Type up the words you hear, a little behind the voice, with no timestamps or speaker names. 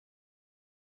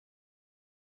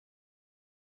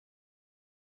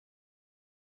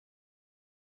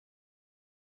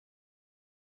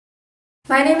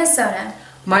My name is Sona.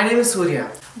 My name is Surya.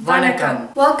 Vanakkam.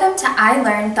 Welcome to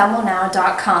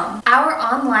iLearnTamilnow.com, our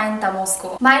online Tamil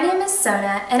school. My name is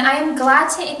Sona and I am glad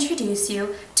to introduce you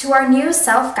to our new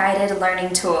self-guided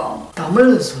learning tool. Tamil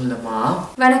sollama.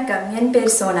 Vanakkam, en per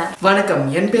Sona. Vanakkam,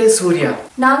 en per Surya.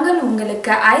 நாங்கள்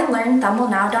உங்களுக்கு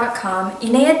iLearnTamilnow.com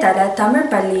இணையதள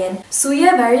தமிழ் பள்ளியின்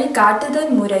சுய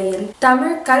வழிகாட்டுதல் முறையில்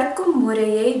தமிழ் கற்கும்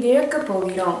முறையை விளக்கப்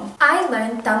போகிறோம்.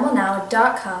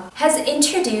 iLearnTamilnow.com has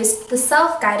introduced the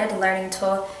self-guided learning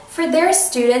tool for their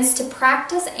students to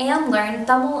practice and learn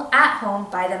Tamil at home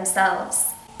by themselves.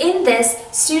 In this,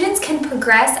 students can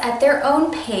progress at their own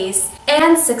pace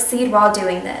and succeed while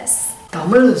doing this.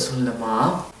 Tamil sollama.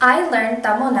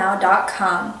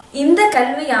 iLearnTamilnow.com இந்த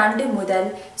கல்வியாண்டு முதல்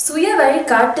சுய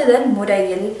வழிகாட்டுதல்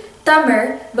முறையில் தமிழ்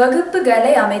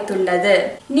வகுப்புகளை அமைத்துள்ளது.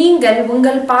 நீங்கள்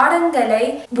உங்கள் பாடங்களை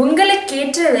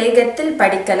உங்களுக்கேற்ற வேகத்தில்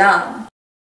படிக்கலாம்.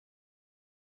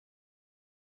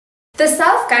 The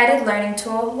self-guided learning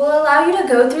tool will allow you to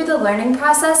go through the learning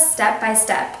process step by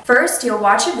step. First, you'll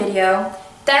watch a video,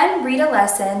 then read a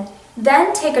lesson, then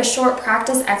take a short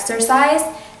practice exercise,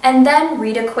 and then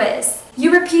read a quiz. You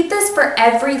repeat this for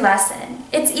every lesson.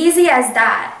 It's easy as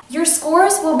that. Your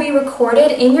scores will be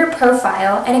recorded in your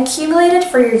profile and accumulated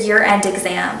for your year-end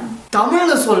exam. Tamil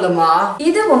sollama.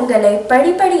 இது உங்களை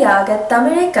படிப்படியாக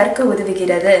தமிழை கற்க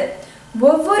உதவுகிறது.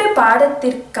 ஒவ்வொரு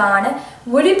பாடத்திற்கான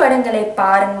ஒளிப்படங்களை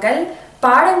பாருங்கள்,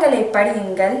 பாடங்களை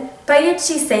படியுங்கள்,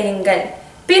 பயிற்சி செய்யுங்கள்.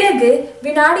 பிறகு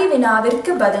வினாடி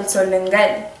வினாவிற்கு பதில்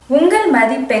சொல்லுங்கள். உங்கள்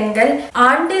மதிப்பெண்கள்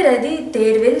ஆண்டிறுதி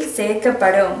தேர்வில்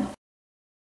சேர்க்கப்படும்.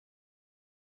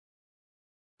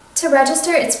 To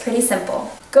register, it's pretty simple.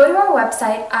 Go to our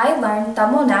website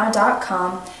iLearnTamilnow.com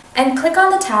and click on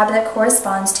the tab that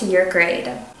corresponds to your grade.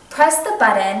 Press the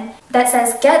button that says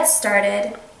Get Started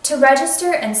to register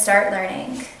and start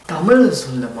learning. Tamil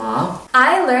sollama.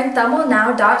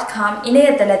 iLearnTamilnow.com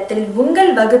இணையதளத்தில்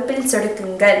உங்கள் வகுப்பில்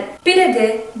சொடுக்குங்கள். பிறகு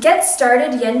Get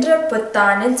Started என்ற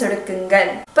பொத்தானில் சொடுக்குங்கள்.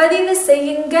 பதிவு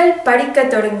செய்யுங்கள், படிக்க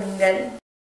தொடங்குங்கள்.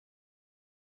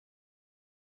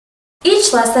 Each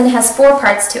lesson has 4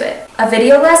 parts to it: a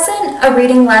video lesson, a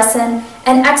reading lesson,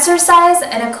 an exercise,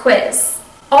 and a quiz.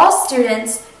 All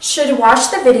students should watch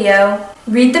the video,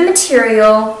 read the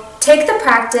material, take the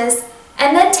practice, and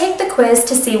then take the quiz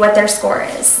to see what their score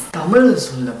is. Tamil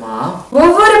sollama.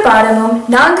 ஒவ்வொரு பாடமும்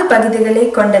 4 பகுதிகளை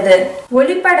கொண்டது.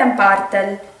 ஒளிப்படம்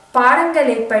பார்த்தல்,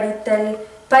 பாடங்களை படித்தல்,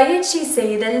 பயிற்சி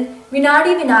செய்தல்,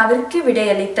 வினாடி வினாவிற்கு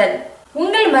விடையளித்தல்.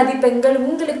 உங்கள் மதிப்பெண்கள்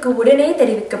உங்களுக்கு உடனே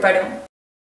தெரிவிக்கப்படும்.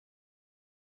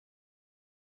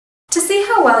 To see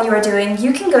how well you are doing,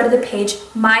 you can go to the page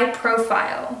My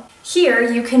Profile. Here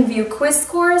you can view quiz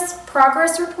scores,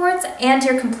 progress reports, and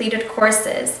your completed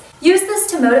courses. Use this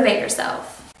to motivate yourself.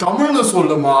 Tamil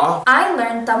sollama.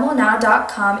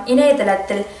 iLearnTamilnow.com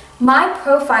இணையதளத்தில் My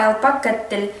Profile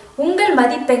பக்கத்தில் உங்கள்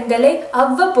மதிப்பெண்களை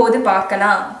அவ்வப்போது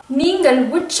பார்க்கலாம். நீங்கள்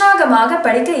உற்சாகமாக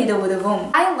படிக்க இது உதவும்.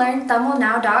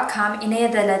 iLearnTamilnow.com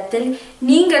இணையதளத்தில்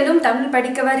நீங்களும் தமிழ்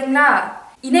படிக்க வரீங்களா?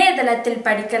 இணையதளத்தில்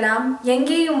படிக்கலாம்,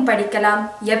 எங்கேயும் படிக்கலாம்,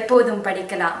 எப்போதும்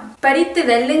படிக்கலாம். படித்து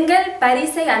வெல்லுங்கள்,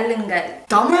 பரிசை அள்ளுங்கள்.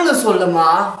 Tamil sollama.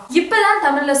 இப்பதான்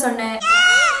தமிழ்ல சொன்னேன்.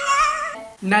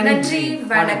 நன்றி,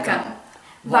 வணக்கம்.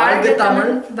 வாழ்க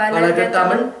தமிழ், வளர்க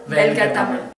தமிழ், வெல்க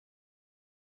தமிழ்.